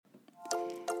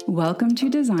Welcome to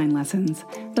Design Lessons,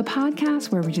 the podcast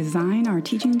where we design our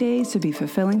teaching days to be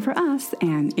fulfilling for us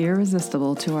and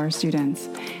irresistible to our students.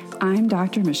 I'm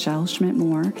Dr. Michelle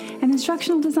Schmidt-Moore, and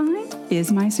instructional design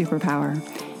is my superpower.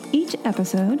 Each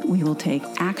episode, we will take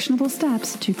actionable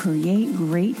steps to create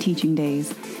great teaching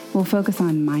days. We'll focus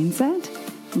on mindset,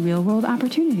 real-world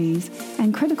opportunities,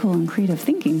 and critical and creative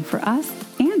thinking for us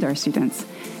and our students.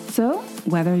 So,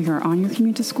 whether you're on your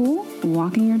commute to school,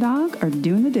 walking your dog, or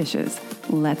doing the dishes,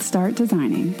 let's start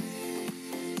designing.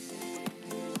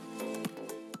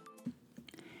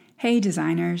 Hey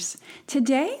designers!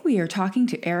 Today we are talking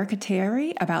to Erica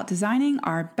Terry about designing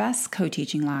our best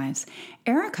co-teaching lives.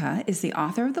 Erica is the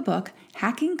author of the book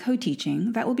Hacking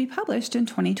Co-Teaching that will be published in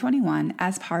 2021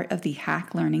 as part of the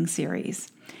Hack Learning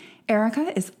series.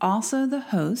 Erica is also the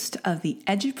host of the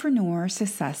Edupreneur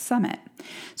Success Summit.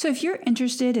 So if you're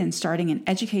interested in starting an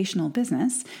educational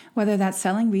business, whether that's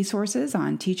selling resources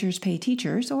on Teachers Pay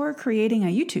Teachers or creating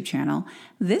a YouTube channel,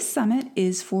 this summit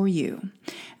is for you.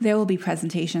 There will be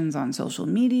presentations on social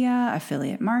media,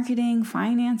 affiliate marketing,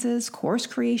 finances, course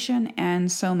creation,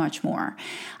 and so much more.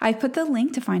 I've put the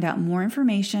link to find out more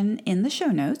information in the show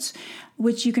notes,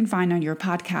 which you can find on your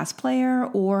podcast player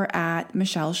or at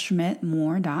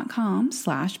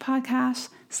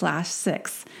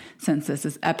michelleschmidtmoore.com/podcast/6, since this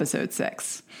is episode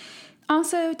 6.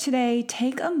 Also, today,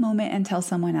 take a moment and tell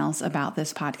someone else about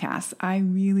this podcast. I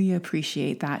really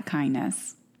appreciate that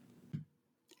kindness.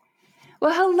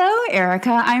 Well, hello,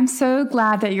 Erica. I'm so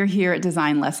glad that you're here at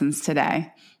Design Lessons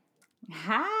today.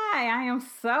 Hi, I am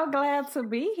so glad to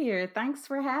be here. Thanks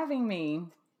for having me.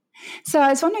 So I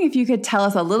was wondering if you could tell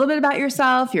us a little bit about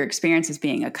yourself, your experience as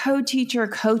being a co-teacher,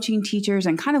 coaching teachers,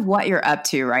 and kind of what you're up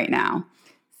to right now.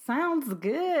 Sounds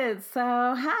good. So,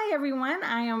 hi everyone.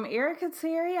 I am Erica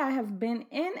Terry. I have been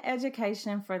in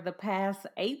education for the past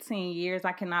 18 years.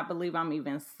 I cannot believe I'm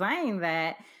even saying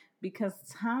that because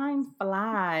time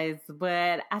flies.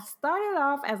 But I started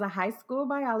off as a high school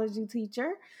biology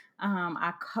teacher.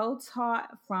 I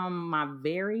co-taught from my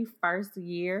very first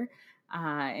year,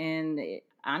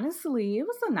 honestly, it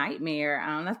was a nightmare.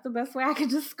 That's the best way I could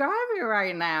describe it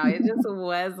right now. It just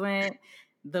wasn't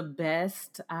the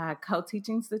best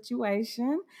co-teaching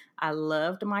situation. I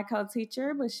loved my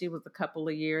co-teacher, but she was a couple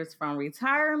of years from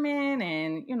retirement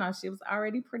and, she was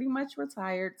already pretty much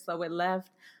retired. So it left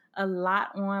a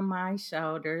lot on my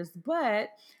shoulders.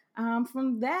 But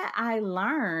from that, I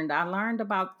learned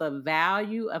about the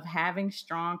value of having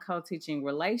strong co-teaching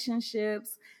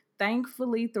relationships.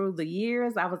 Thankfully, through the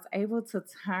years, I was able to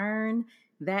turn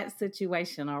that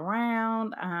situation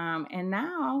around. And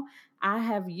now I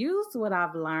have used what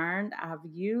I've learned. I've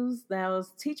used those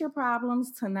teacher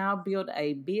problems to now build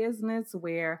a business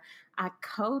where I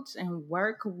coach and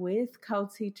work with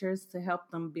co-teachers to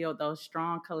help them build those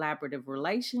strong collaborative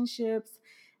relationships,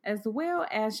 as well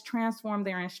as transform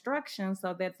their instruction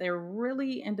so that they're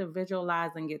really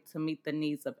individualized and get to meet the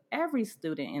needs of every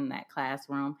student in that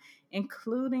classroom,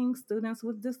 including students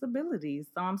with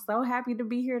disabilities. So I'm so happy to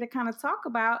be here to kind of talk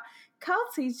about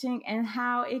co-teaching and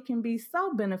how it can be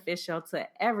so beneficial to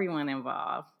everyone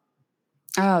involved.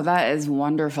 Oh, that is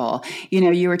wonderful.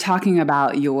 You were talking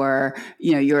about your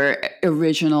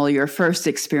first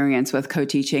experience with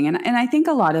co-teaching. And I think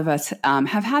a lot of us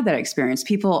have had that experience.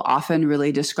 People often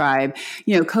really describe,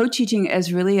 co-teaching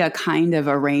as really a kind of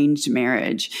arranged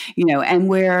marriage, and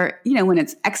where, when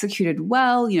it's executed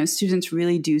well, students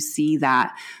really do see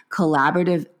that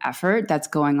collaborative effort that's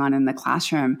going on in the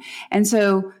classroom. And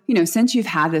so, since you've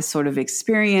had this sort of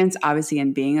experience, obviously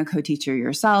in being a co-teacher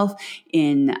yourself,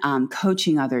 in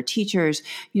coaching other teachers,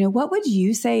 what would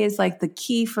you say is like the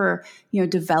key for,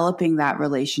 developing that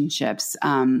relationships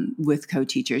with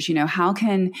co-teachers? How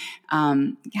can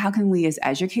we as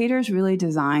educators really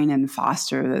design and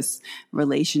foster this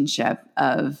relationship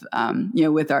of,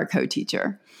 with our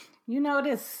co-teacher? It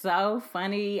is so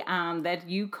funny that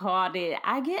you called it.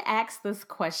 I get asked this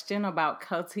question about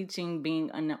co-teaching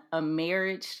being a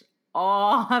marriage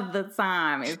all the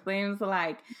time. It seems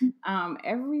like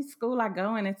every school I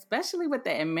go in, especially with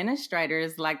the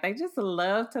administrators, like they just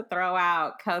love to throw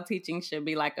out co-teaching should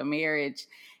be like a marriage.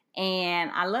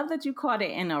 And I love that you called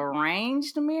it an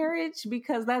arranged marriage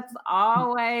because that's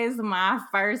always my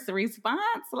first response.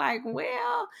 Like,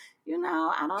 well,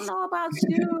 I don't know about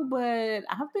you, but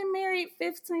I've been married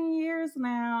 15 years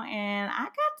now, and I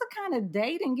got to kind of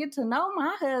date and get to know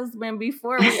my husband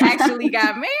before we actually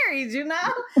got married,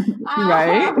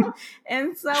 Right.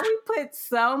 And so we put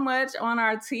so much on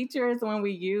our teachers when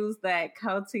we use that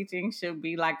co-teaching should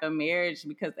be like a marriage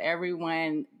because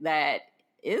everyone that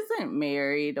isn't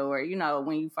married or,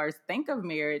 when you first think of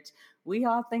marriage, we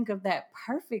all think of that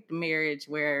perfect marriage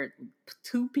where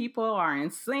two people are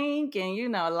in sync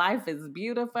and, life is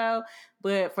beautiful.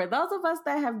 But for those of us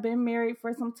that have been married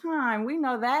for some time, we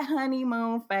know that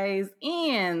honeymoon phase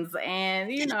ends, and,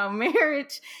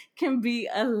 marriage can be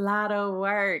a lot of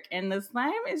work. And the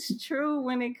same is true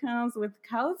when it comes with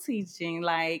co-teaching.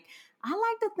 Like, I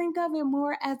like to think of it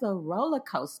more as a roller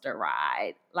coaster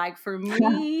ride. Like for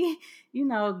me,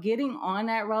 getting on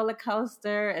that roller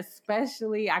coaster,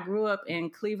 especially I grew up in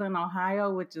Cleveland,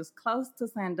 Ohio, which is close to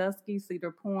Sandusky,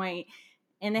 Cedar Point,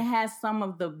 and it has some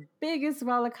of the biggest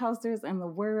roller coasters in the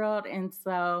world. And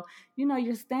so,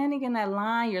 you're standing in that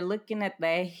line, you're looking at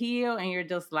that hill, and you're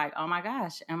just like, oh my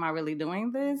gosh, am I really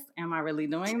doing this? Am I really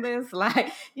doing this?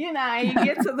 Like, and you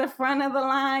get to the front of the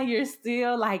line, you're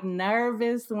still like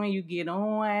nervous when you get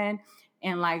on.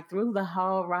 And like through the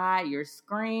whole ride, you're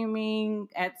screaming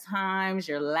at times,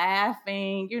 you're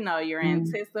laughing, you're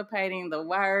anticipating the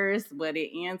worst, but it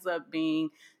ends up being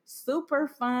super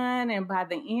fun. And by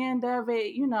the end of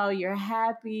it, you're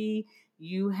happy.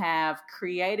 You have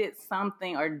created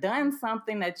something or done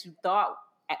something that you thought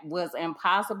was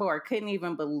impossible or couldn't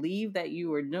even believe that you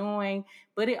were doing,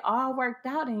 but it all worked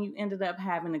out and you ended up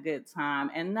having a good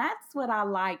time. And that's what I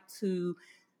like to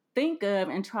think of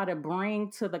and try to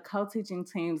bring to the co-teaching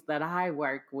teams that I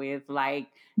work with. Like,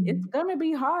 it's going to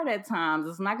be hard at times.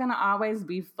 It's not going to always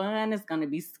be fun. It's going to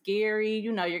be scary.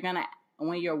 You're going to,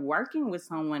 when you're working with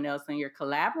someone else and you're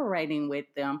collaborating with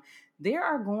them, there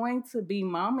are going to be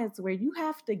moments where you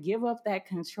have to give up that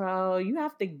control. You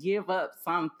have to give up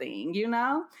something,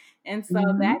 And so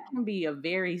that can be a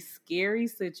very scary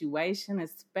situation,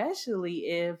 especially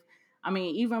if,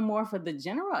 even more for the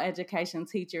general education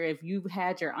teacher, if you've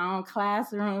had your own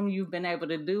classroom, you've been able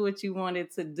to do what you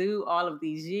wanted to do all of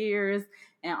these years,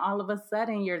 and all of a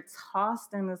sudden you're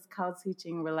tossed in this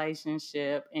co-teaching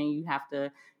relationship and you have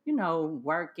to,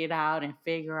 work it out and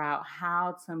figure out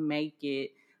how to make it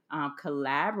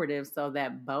collaborative so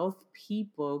that both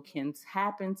people can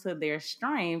tap into their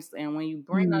strengths. And when you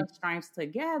bring those strengths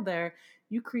together,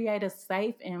 you create a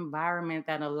safe environment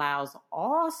that allows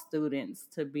all students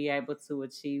to be able to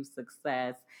achieve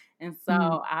success. And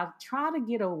so I try to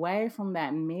get away from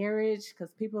that marriage,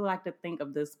 because people like to think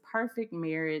of this perfect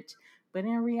marriage. But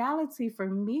in reality, for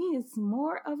me, it's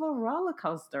more of a roller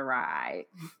coaster ride.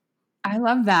 I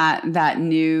love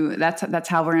that's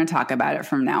how we're going to talk about it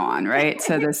from now on, right?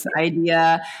 So this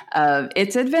idea of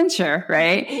it's adventure,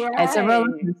 right? It's a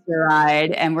roller coaster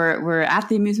ride, and we're at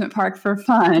the amusement park for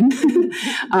fun.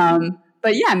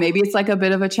 But yeah, maybe it's like a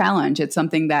bit of a challenge. It's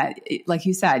something that, like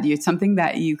you said, it's something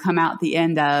that you come out the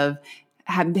end of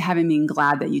having been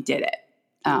glad that you did it.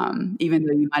 Even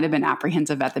though you might have been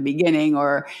apprehensive at the beginning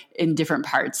or in different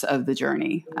parts of the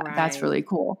journey. Right. That's really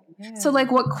cool. Yeah. So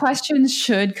like, what questions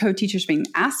should co-teachers be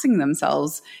asking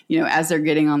themselves, as they're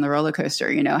getting on the roller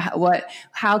coaster?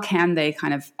 How can they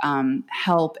kind of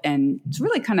help and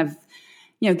really kind of,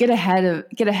 get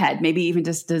ahead, maybe even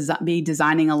just be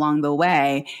designing along the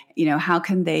way, how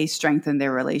can they strengthen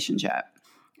their relationship?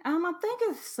 I think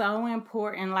it's so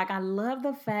important. Like, I love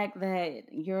the fact that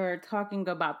you're talking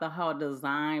about the whole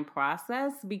design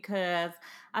process, because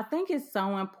I think it's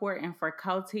so important for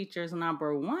co-teachers,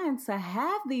 number one, to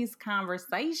have these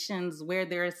conversations where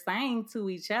they're saying to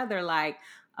each other, like,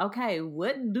 okay,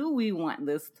 what do we want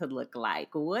this to look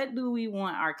like? What do we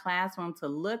want our classroom to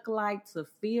look like, to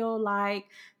feel like?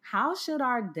 How should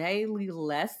our daily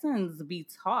lessons be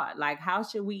taught? Like, how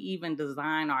should we even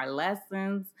design our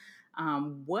lessons?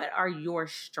 What are your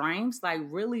strengths? Like,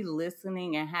 really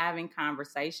listening and having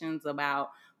conversations about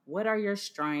what are your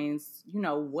strengths?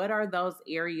 What are those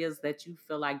areas that you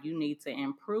feel like you need to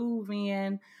improve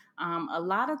in? A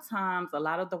lot of times, a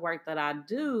lot of the work that I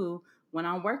do when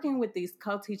I'm working with these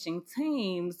co-teaching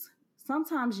teams,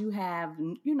 sometimes you have,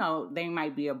 they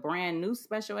might be a brand new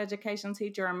special education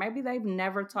teacher, or maybe they've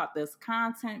never taught this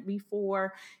content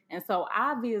before. And so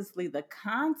obviously the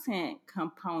content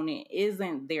component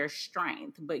isn't their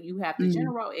strength, but you have the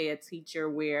general ed teacher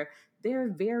where they're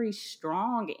very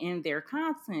strong in their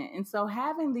content. And so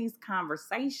having these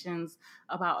conversations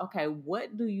about, okay,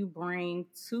 what do you bring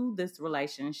to this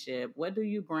relationship? What do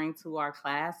you bring to our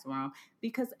classroom?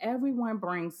 Because everyone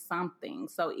brings something.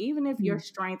 So even if your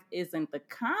strength isn't the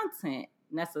content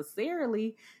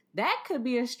necessarily, that could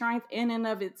be a strength in and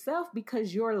of itself,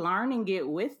 because you're learning it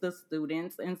with the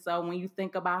students. And so when you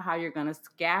think about how you're going to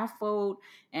scaffold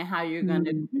and how you're going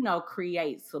to,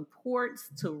 create supports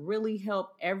to really help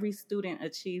every student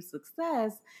achieve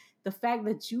success, the fact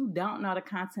that you don't know the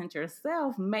content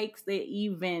yourself makes it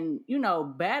even,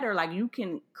 better. Like, you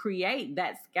can create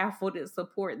that scaffolded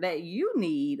support that you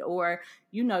need, or,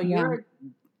 you're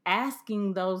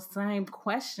asking those same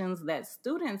questions that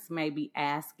students may be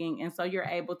asking. And so you're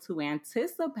able to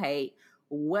anticipate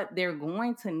what they're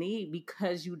going to need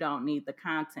because you don't need the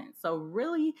content. So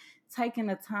really taking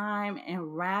the time,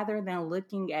 and rather than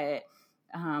looking at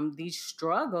these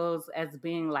struggles as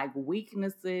being like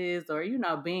weaknesses or,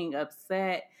 being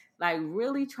upset, like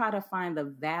really try to find the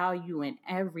value in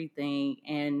everything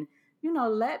and,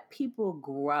 let people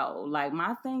grow. Like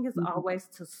my thing is always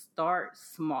to start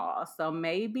small. So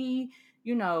maybe,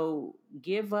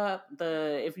 give up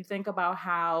if you think about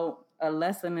how a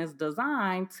lesson is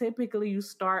designed, typically you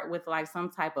start with like some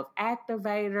type of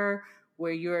activator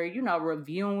where you're,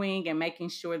 reviewing and making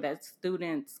sure that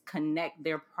students connect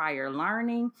their prior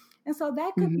learning. And so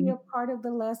that could be a part of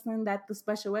the lesson that the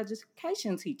special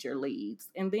education teacher leads.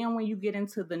 And then when you get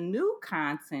into the new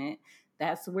content,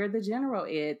 that's where the general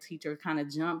ed teacher kind of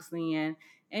jumps in.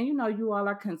 And, you all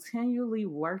are continually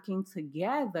working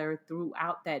together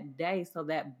throughout that day so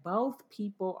that both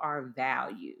people are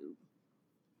valued.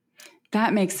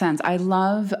 That makes sense. I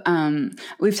love,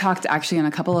 we've talked actually in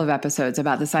a couple of episodes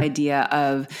about this idea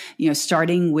of,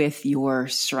 starting with your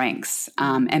strengths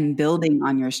and building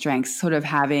on your strengths, sort of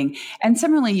having, and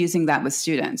similarly using that with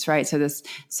students, right? So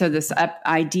this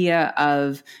idea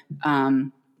of,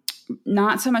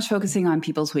 not so much focusing on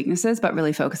people's weaknesses, but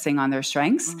really focusing on their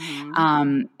strengths.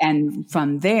 And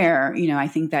from there, I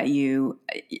think that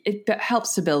it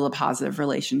helps to build a positive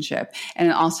relationship. And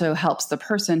it also helps the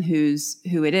person who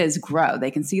it is grow.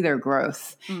 They can see their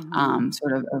growth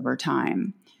sort of over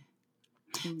time.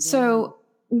 Yeah. So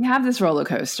we have this roller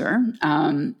coaster.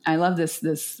 I love this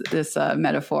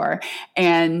metaphor.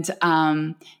 And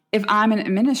if I'm an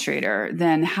administrator,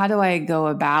 then how do I go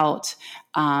about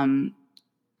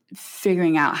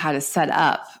figuring out how to set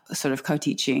up sort of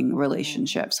co-teaching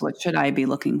relationships? What should I be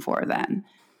looking for then?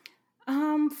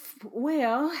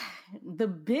 Well, the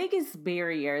biggest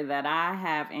barrier that I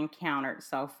have encountered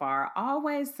so far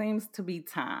always seems to be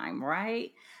time,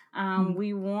 right?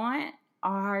 We want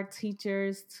our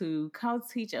teachers to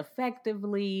co-teach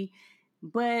effectively,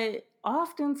 but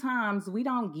oftentimes we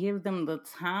don't give them the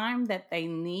time that they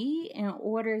need in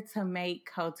order to make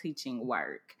co-teaching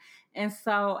work. And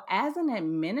so as an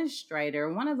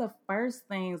administrator, one of the first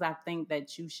things I think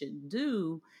that you should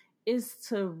do is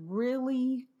to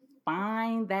really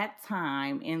find that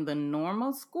time in the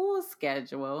normal school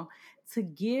schedule to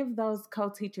give those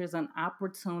co-teachers an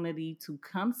opportunity to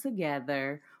come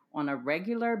together on a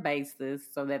regular basis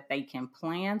so that they can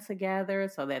plan together,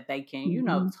 so that they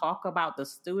can, talk about the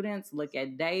students, look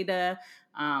at data,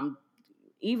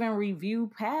 even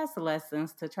review past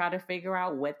lessons to try to figure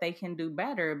out what they can do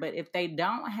better. But if they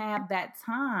don't have that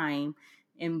time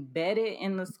embedded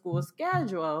in the school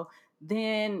schedule,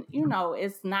 then,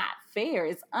 it's not fair.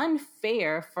 It's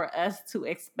unfair for us to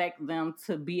expect them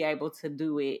to be able to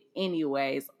do it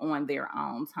anyways on their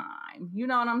own time. You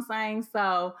know what I'm saying?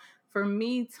 So for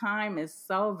me, time is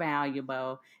so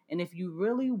valuable. And if you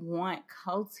really want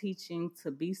co-teaching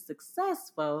to be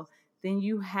successful, then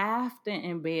you have to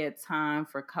embed time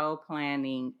for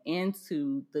co-planning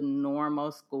into the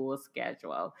normal school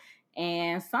schedule.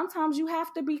 And sometimes you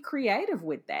have to be creative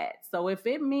with that. So if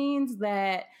it means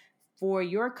that for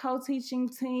your co-teaching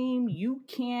team,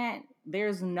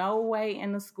 there's no way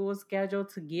in the school schedule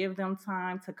to give them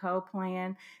time to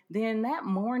co-plan, then that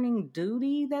morning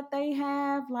duty that they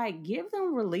have, like, give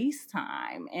them release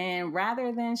time. And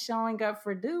rather than showing up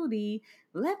for duty,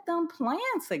 let them plan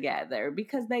together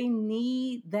because they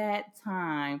need that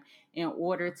time in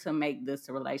order to make this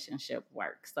relationship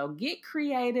work. So get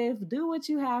creative, do what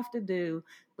you have to do,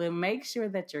 but make sure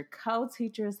that your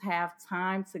co-teachers have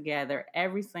time together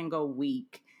every single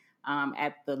week,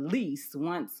 at the least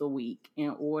once a week, in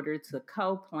order to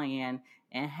co-plan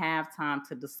and have time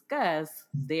to discuss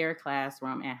their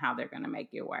classroom and how they're going to make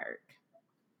it work.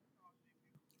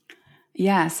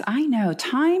 Yes, I know.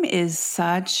 Time is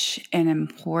such an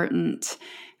important,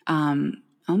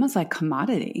 almost like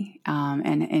commodity,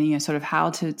 and sort of how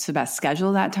to best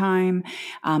schedule that time.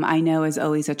 I know is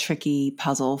always a tricky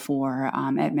puzzle for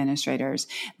administrators,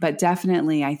 but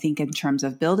definitely I think in terms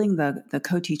of building the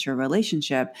co-teacher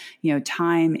relationship,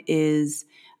 time is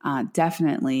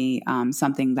definitely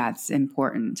something that's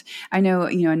important. I know,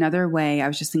 another way, I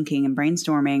was just thinking and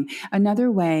brainstorming,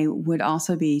 another way would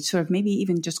also be sort of maybe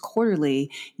even just quarterly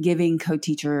giving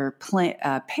co-teacher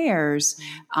pairs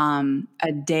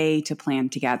a day to plan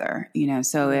together.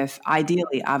 So if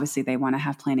ideally, obviously they want to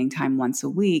have planning time once a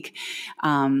week,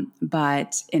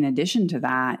 but in addition to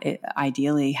that,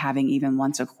 ideally having even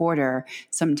once a quarter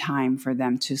some time for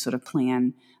them to sort of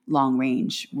plan long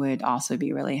range would also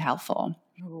be really helpful.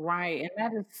 Right. And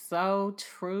that is so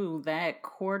true. That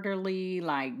quarterly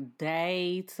like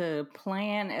day to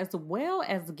plan as well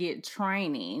as get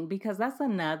training, because that's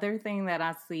another thing that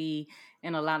I see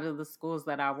in a lot of the schools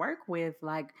that I work with.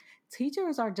 Like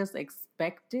teachers are just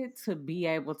expected to be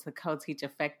able to co-teach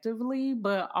effectively,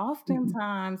 but Mhm.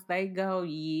 oftentimes they go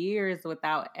years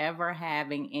without ever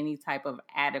having any type of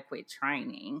adequate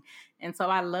training. And so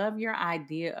I love your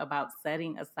idea about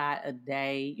setting aside a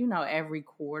day, every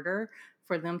quarter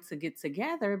for them to get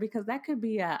together, because that could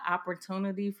be an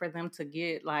opportunity for them to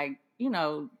get like,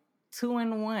 2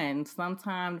 in 1,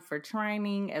 sometimes for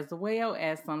training as well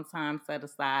as sometimes set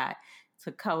aside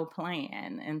to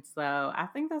co-plan. And so I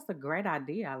think that's a great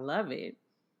idea. I love it.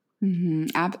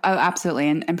 Absolutely.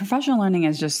 And professional learning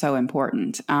is just so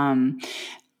important.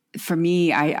 For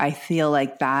me, I feel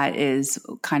like that is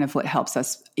kind of what helps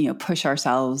us, push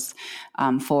ourselves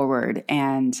forward.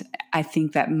 And I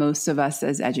think that most of us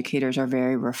as educators are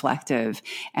very reflective.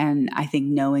 And I think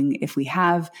knowing if we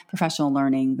have professional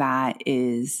learning that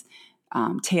is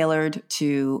tailored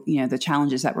to the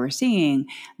challenges that we're seeing,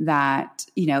 that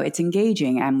it's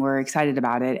engaging and we're excited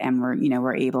about it, and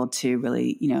we're able to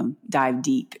really dive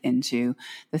deep into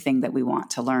the thing that we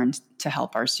want to learn to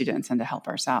help our students and to help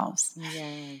ourselves.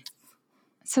 Yes.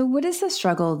 So, what is the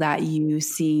struggle that you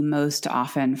see most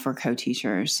often for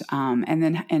co-teachers,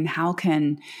 and how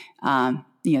can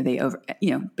they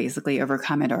basically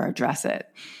overcome it or address it?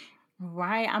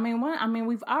 Right.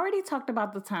 We've already talked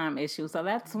about the time issue. So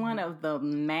that's one of the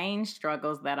main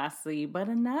struggles that I see. But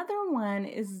another one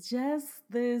is just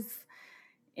this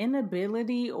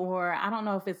inability, or I don't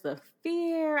know if it's a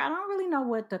fear. I don't really know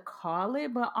what to call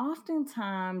it, but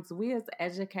oftentimes we as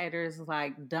educators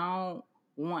like don't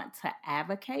want to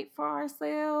advocate for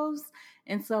ourselves.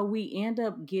 And so we end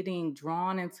up getting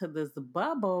drawn into this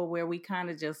bubble where we kind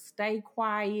of just stay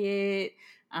quiet.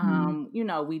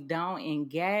 We don't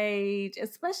engage,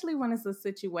 especially when it's a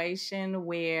situation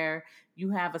where you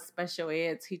have a special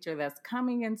ed teacher that's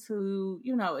coming into,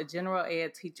 a general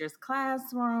ed teacher's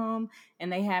classroom,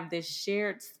 and they have this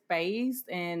shared space.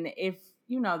 And if,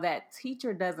 that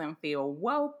teacher doesn't feel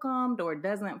welcomed or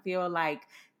doesn't feel like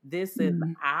this is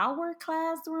Mm-hmm. our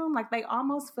classroom, like they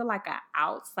almost feel like an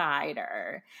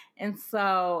outsider. And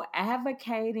so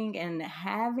advocating and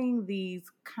having these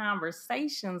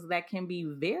conversations that can be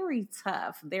very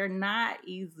tough, they're not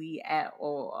easy at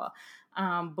all.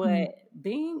 But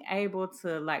being able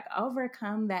to like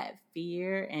overcome that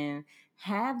fear and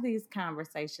have these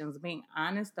conversations, being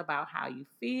honest about how you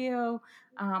feel,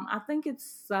 I think it's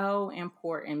so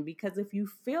important, because if you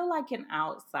feel like an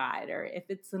outsider, if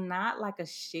it's not like a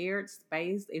shared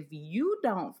space, if you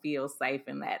don't feel safe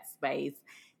in that space,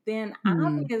 then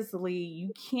Mm-hmm. obviously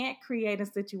you can't create a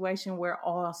situation where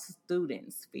all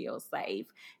students feel safe.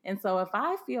 And so if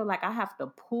I feel like I have to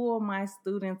pull my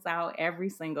students out every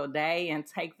single day and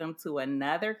take them to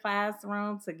another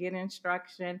classroom to get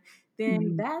instruction, then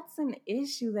Mm-hmm. that's an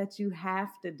issue that you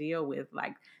have to deal with.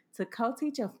 Like, to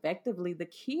co-teach effectively, the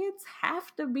kids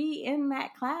have to be in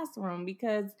that classroom,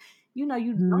 because you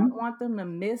don't want them to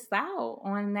miss out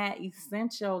on that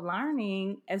essential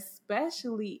learning,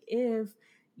 especially if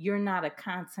you're not a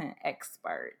content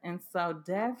expert. And so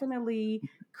definitely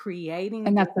creating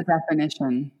And the that's the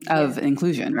definition yes. of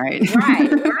inclusion, right?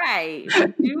 Right, right.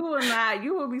 But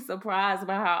you will be surprised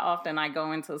about how often I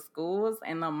go into schools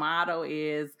and the motto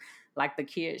is like the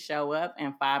kids show up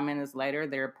and 5 minutes later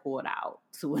they're pulled out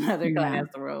to another Yeah.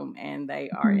 classroom, and they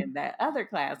are Mhm. in that other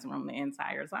classroom the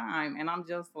entire time. And I'm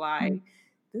just like,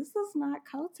 this is not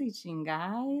co-teaching,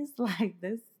 guys. Like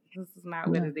this is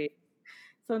not what Yeah. it is.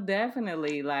 So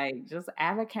definitely like just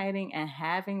advocating and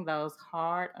having those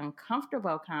hard,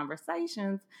 uncomfortable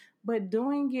conversations, but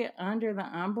doing it under the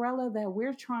umbrella that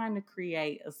we're trying to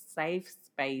create a safe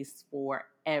space for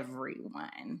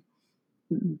everyone.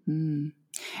 Mhm.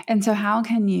 And so, how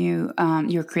can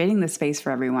you're creating the space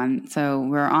for everyone. So,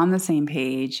 we're on the same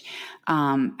page.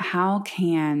 How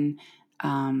can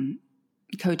um,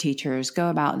 co teachers go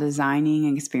about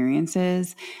designing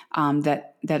experiences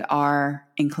that are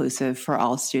inclusive for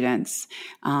all students?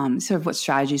 Sort of what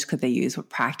strategies could they use? What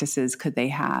practices could they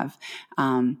have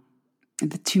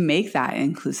to make that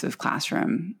inclusive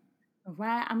classroom?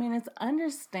 Right. It's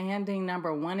understanding,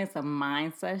 number one, it's a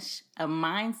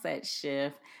mindset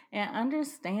shift, and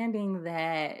understanding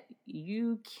that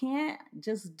you can't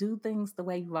just do things the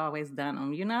way you've always done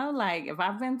them. Like if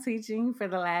I've been teaching for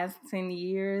the last 10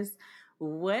 years,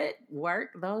 what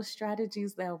worked, those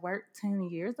strategies that worked 10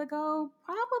 years ago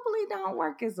probably don't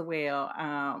work as well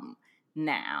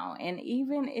now. And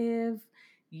even if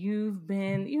you've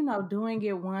been, doing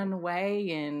it one way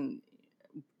and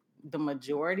the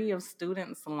majority of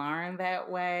students learn that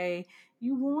way.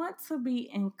 You want to be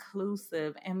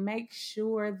inclusive and make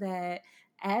sure that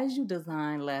as you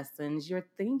design lessons, you're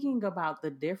thinking about the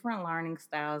different learning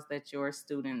styles that your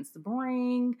students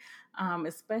bring,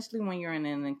 especially when you're in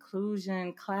an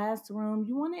inclusion classroom.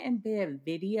 You want to embed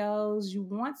videos. You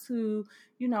want to,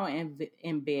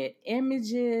 embed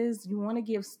images. You want to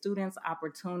give students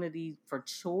opportunities for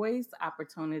choice,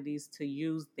 opportunities to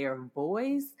use their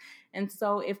voice. And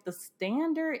so if the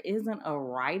standard isn't a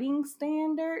writing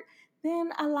standard,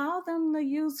 then allow them to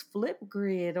use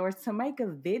Flipgrid or to make a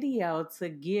video to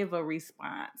give a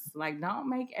response. Like, don't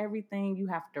make everything you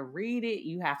have to read it,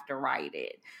 you have to write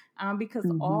it. Because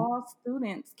Mm-hmm. all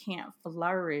students can't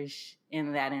flourish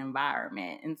in that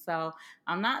environment. And so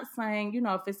I'm not saying,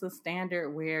 if it's a standard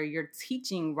where you're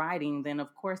teaching writing, then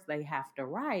of course they have to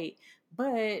write.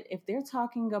 But if they're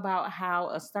talking about how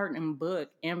a certain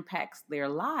book impacts their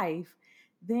life,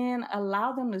 then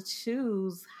allow them to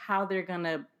choose how they're going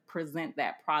to present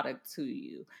that product to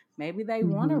you. Maybe they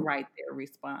want to Mm-hmm. write their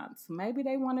response. Maybe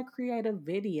they want to create a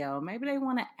video. Maybe they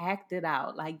want to act it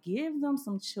out. Like, give them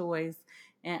some choice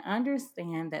and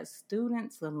understand that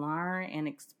students learn and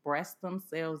express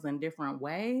themselves in different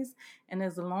ways. And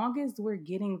as long as we're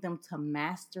getting them to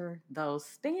master those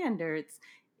standards,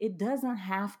 it doesn't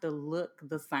have to look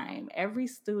the same. Every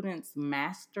student's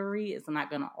mastery is not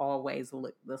going to always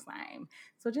look the same.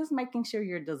 So just making sure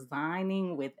you're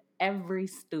designing with every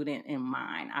student in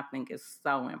mind, I think is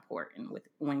so important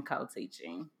when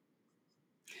co-teaching.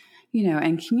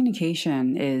 And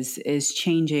communication is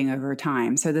changing over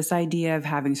time. So this idea of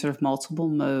having sort of multiple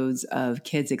modes of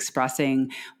kids expressing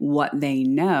what they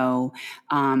know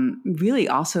really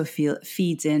also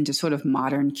feeds into sort of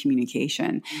modern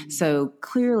communication. Mm-hmm. So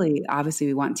clearly, obviously,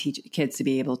 we want kids to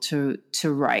be able to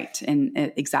write, and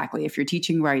exactly, if you're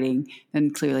teaching writing,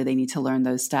 then clearly they need to learn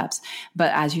those steps.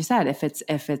 But as you said, if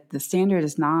the standard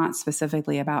is not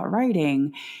specifically about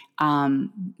writing,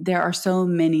 there are so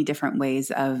many different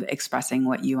ways of expressing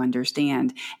what you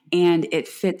understand, and it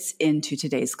fits into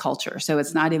today's culture. So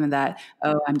it's not even that,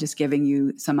 oh, I'm just giving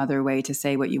you some other way to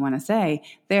say what you want to say.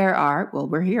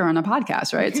 We're here on a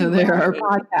podcast, right? So there are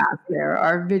podcasts, there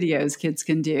are videos kids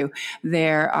can do,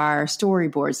 there are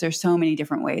storyboards. There's so many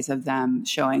different ways of them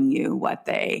showing you what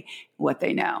they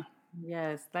know.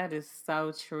 Yes, that is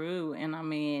so true. And I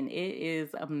mean, it is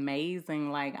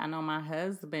amazing. Like, I know my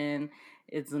husband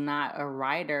is not a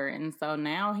writer. And so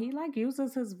now he like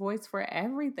uses his voice for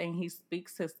everything. He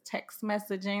speaks his text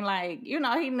messaging. Like,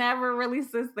 he never really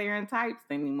sits there and types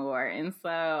anymore. And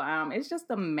so it's just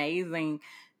amazing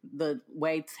the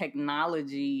way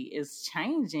technology is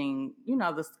changing,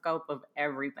 the scope of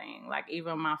everything. Like,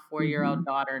 even my 4-year-old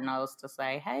daughter knows to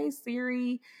say, "Hey,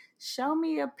 Siri, show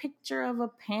me a picture of a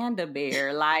panda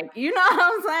bear." Like, you know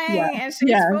what I'm Yeah. saying? And she's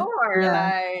Yeah. 4.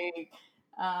 Yeah. Like,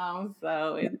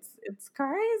 so it's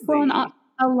Well, and crazy.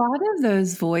 a lot of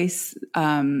those voice,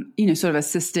 sort of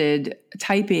assisted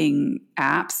typing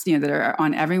apps, that are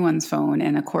on everyone's phone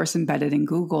and of course embedded in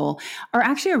Google, are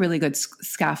actually a really good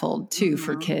scaffold too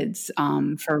for Mm-hmm. kids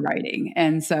for writing.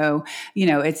 And so,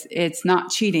 it's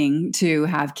not cheating to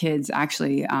have kids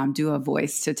actually do a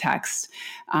voice to text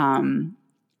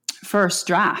first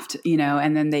draft,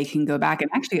 and then they can go back. And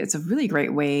actually, it's a really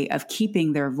great way of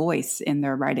keeping their voice in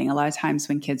their writing. A lot of times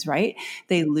when kids write,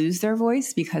 they lose their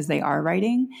voice because they are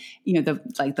writing,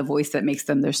 the voice that makes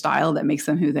them their style, that makes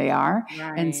them who they are.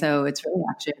 And Right. so it's really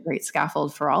actually a great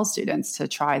scaffold for all students to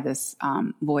try this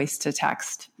voice to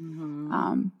text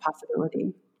Mm-hmm.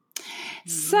 possibility.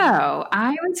 So Yeah.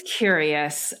 I was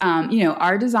curious,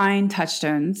 our design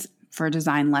touchstones for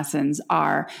design lessons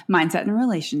are mindset and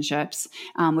relationships,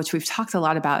 which we've talked a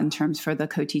lot about in terms for the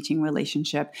co-teaching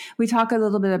relationship. We talk a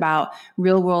little bit about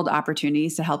real world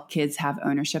opportunities to help kids have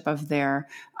ownership of their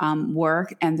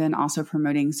work, and then also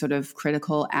promoting sort of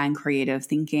critical and creative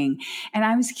thinking. And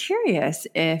I was curious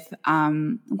if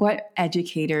what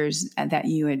educators that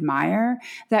you admire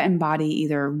that embody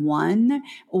either one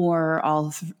or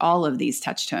all of these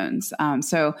touchstones.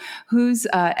 So whose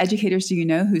educators do you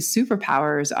know whose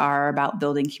superpowers are about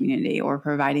building community or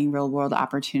providing real world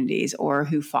opportunities, or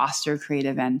who foster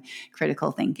creative and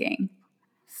critical thinking?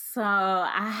 So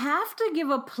I have to give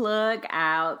a plug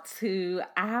out to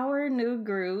our new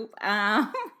group, Black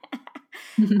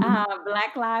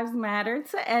Lives Matter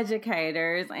to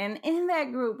Educators. And in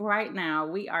that group right now,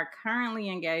 we are currently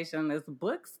engaged in this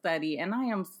book study, and I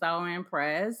am so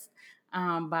impressed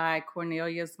by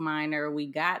Cornelius Minor. We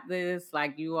got this,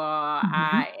 like you all. Mhm.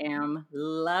 I am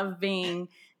loving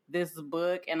this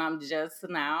book, and I'm just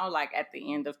now like at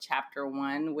the end of chapter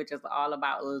 1, which is all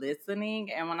about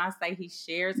listening. And when I say he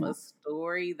shares a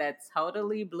story that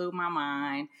totally blew my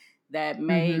mind, that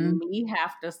made Mm-hmm. me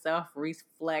have to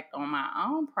self-reflect on my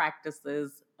own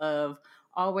practices of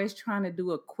always trying to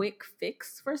do a quick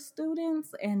fix for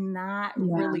students and not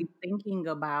Yeah. really thinking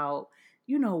about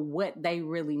what they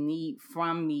really need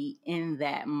from me in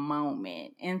that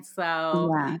moment. And so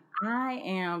Yeah. I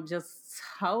am just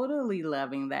totally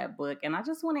loving that book. And I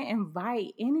just want to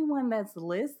invite anyone that's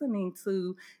listening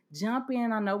to jump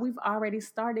in. I know we've already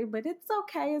started, but it's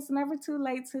okay. It's never too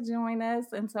late to join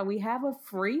us. And so we have a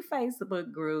free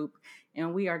Facebook group,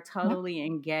 and we are Yep. totally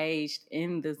engaged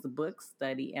in this book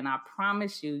study. And I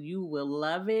promise you, you will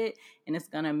love it. And it's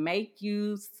going to make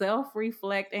you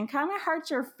self-reflect and kind of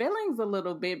hurt your feelings a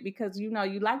little bit, because, you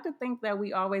like to think that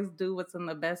we always do what's in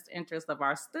the best interest of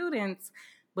our students.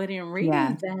 But in reading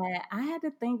Yes. that, I had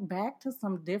to think back to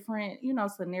some different,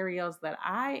 scenarios that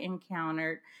I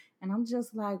encountered. And I'm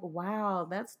just like, wow,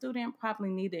 that student probably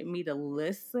needed me to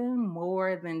listen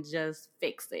more than just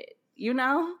fix it,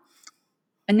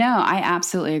 No, I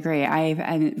absolutely agree.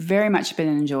 I've very much been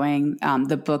enjoying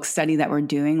the book study that we're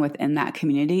doing within that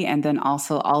community, and then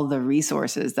also all the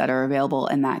resources that are available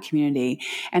in that community.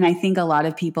 And I think a lot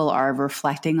of people are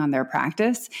reflecting on their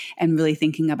practice and really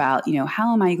thinking about,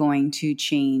 how am I going to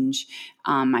change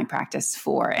my practice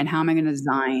for, and how am I going to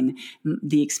design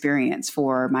the experience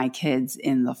for my kids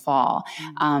in the fall.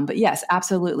 But yes,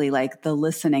 absolutely. Like the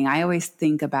listening, I always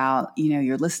think about,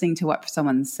 you're listening to what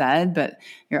someone said, but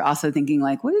you're also thinking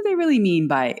like, what do they really mean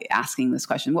by asking this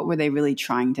question? What were they really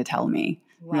trying to tell me?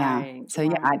 Yeah. Right, So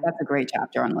yeah, right. that's a great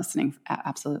chapter on listening.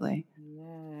 Absolutely.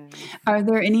 Yes. Are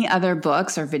there any other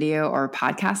books or video or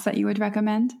podcasts that you would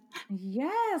recommend?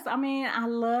 Yes, I mean, I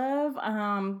love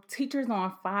Teachers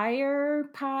on Fire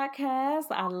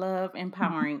podcast. I love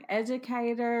Empowering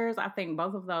Educators. I think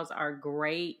both of those are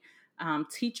great.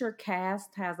 Teacher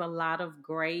Cast has a lot of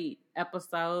great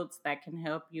episodes that can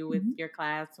help you with Mhm. your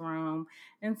classroom.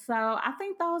 And so I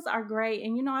think those are great.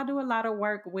 And, I do a lot of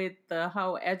work with the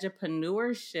whole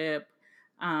edupreneurship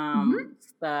Mhm.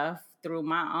 stuff through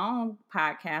my own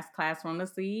podcast, Classroom the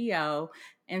CEO.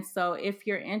 And so, if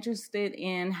you're interested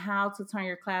in how to turn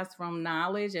your classroom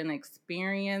knowledge and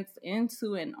experience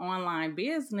into an online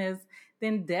business,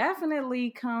 then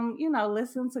definitely come,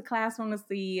 listen to Classroom the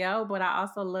CEO. But I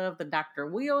also love the Dr.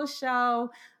 Will Show.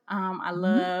 I Mhm.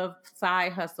 love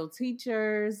Side Hustle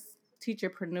Teachers,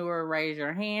 Teacherpreneur Raise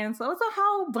Your Hand. So, it's a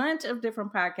whole bunch of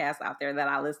different podcasts out there that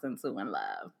I listen to and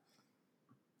love.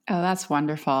 Oh, that's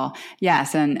wonderful.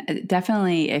 Yes. And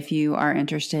definitely if you are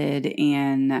interested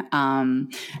in,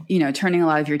 turning a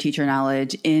lot of your teacher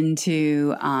knowledge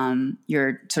into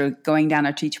your sort of going down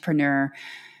a teachpreneur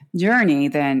journey,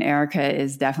 then Erica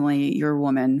is definitely your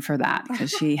woman for that, because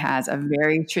she has a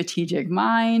very strategic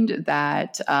mind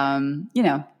that,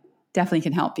 definitely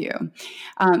can help you.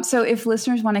 So if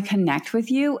listeners want to connect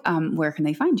with you, where can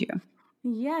they find you?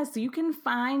 Yes, you can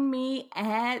find me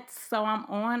so I'm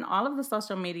on all of the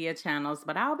social media channels,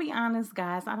 but I'll be honest,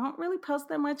 guys, I don't really post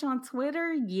that much on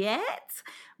Twitter yet,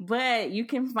 but you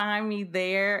can find me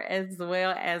there as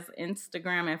well as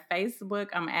Instagram and Facebook.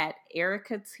 I'm at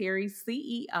Erica Terry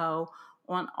CEO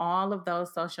on all of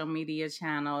those social media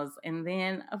channels. And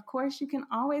then, of course, you can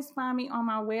always find me on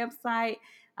my website,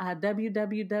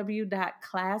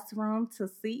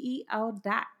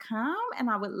 www.classroomtoceo.com. And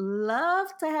I would love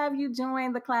to have you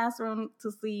join the Classroom to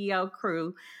CEO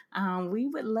crew. We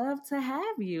would love to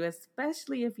have you,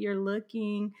 especially if you're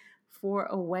looking for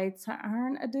a way to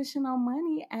earn additional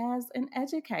money as an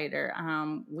educator.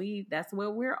 That's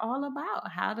what we're all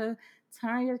about, how to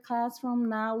turn your classroom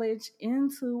knowledge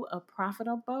into a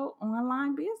profitable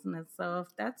online business. So if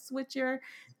that's what you're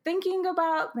thinking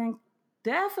about, then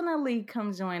definitely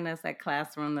come join us at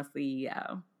Classroom the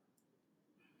CEO.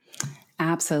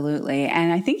 Absolutely.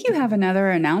 And I think you have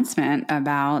another announcement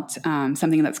about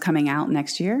something that's coming out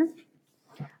next year.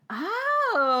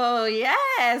 Oh,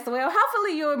 yes. Well,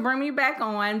 hopefully you'll bring me back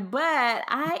on. But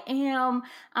I'm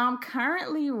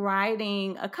currently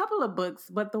writing a couple of books,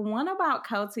 but the one about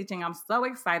co-teaching I'm so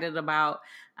excited about.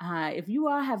 If you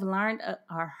all have learned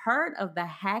or heard of the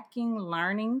Hacking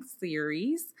Learning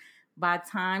series by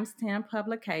Times 10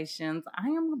 Publications, I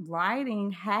am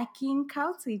writing Hacking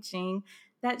Co-teaching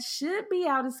that should be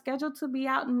out, is scheduled to be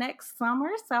out next summer.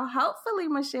 So hopefully,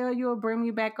 Michelle, you'll bring me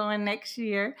back on next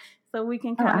year so we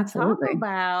can Oh, kind of talk absolutely.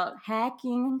 about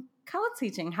hacking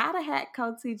co-teaching, how to hack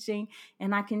co-teaching,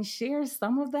 and I can share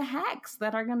some of the hacks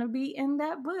that are going to be in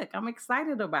that book. I'm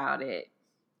excited about it.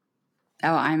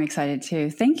 Oh, I'm excited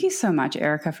too. Thank you so much,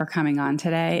 Erica, for coming on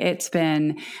today. It's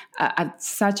been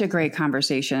such a great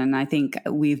conversation. I think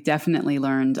we've definitely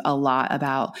learned a lot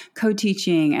about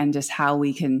co-teaching and just how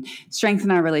we can strengthen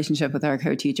our relationship with our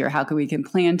co-teacher, how we can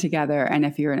plan together, and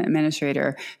if you're an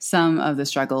administrator, some of the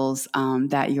struggles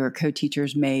that your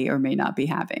co-teachers may or may not be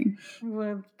having.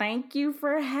 Well, thank you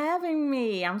for having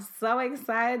me. I'm so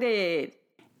excited.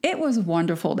 It was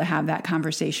wonderful to have that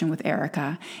conversation with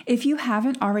Erica. If you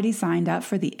haven't already signed up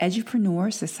for the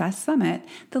Edupreneur Success Summit,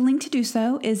 the link to do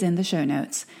so is in the show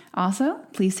notes. Also,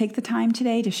 please take the time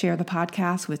today to share the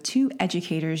podcast with 2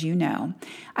 educators you know.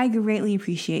 I greatly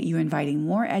appreciate you inviting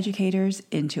more educators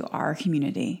into our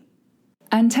community.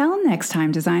 Until next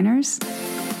time, designers.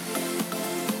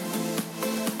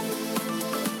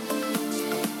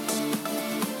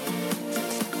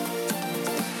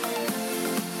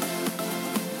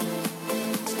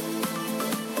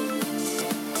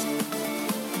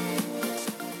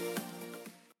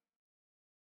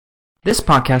 This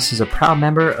podcast is a proud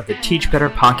member of the Teach Better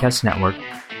Podcast Network.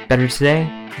 Better today,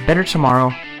 better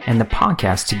tomorrow, and the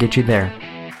podcast to get you there.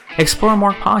 Explore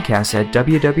more podcasts at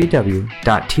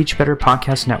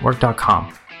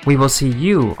www.teachbetterpodcastnetwork.com. We will see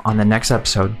you on the next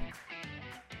episode.